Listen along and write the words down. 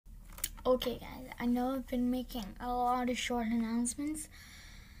Okay guys, I know I've been making a lot of short announcements,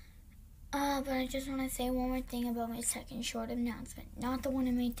 but I just want to say one more thing about my second short announcement. Not the one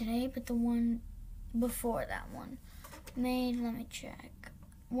I made today, but the one before that one. Let me check,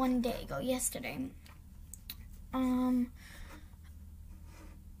 one day ago, yesterday. I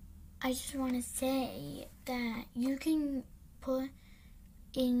just want to say that you can put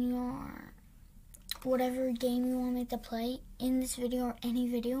in your whatever game you want me to play in this video or any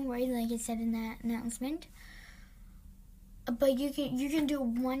video, right? Like I said in that announcement. But you can do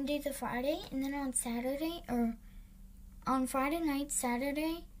Monday to Friday, and then on Saturday, or on Friday night,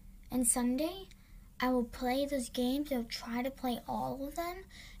 Saturday, and Sunday, I will play those games. I'll try to play all of them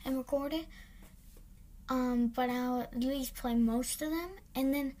and record it. But I'll at least play most of them,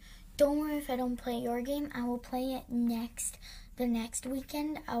 and then don't worry if I don't play your game. I will play it the next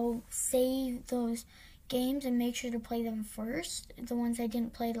weekend. I will save those games and make sure to play them first, the ones I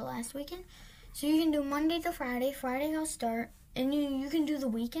didn't play the last weekend. So you can do Monday to Friday. Friday I'll start, and you can do the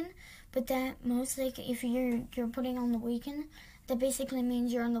weekend, but that most like if you're putting on the weekend, that basically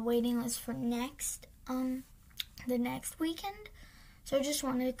means you're on the waiting list for the next weekend. So I just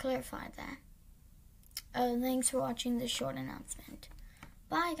wanted to clarify that. Thanks for watching this short announcement.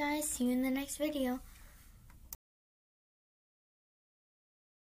 Bye guys, see you in the next video.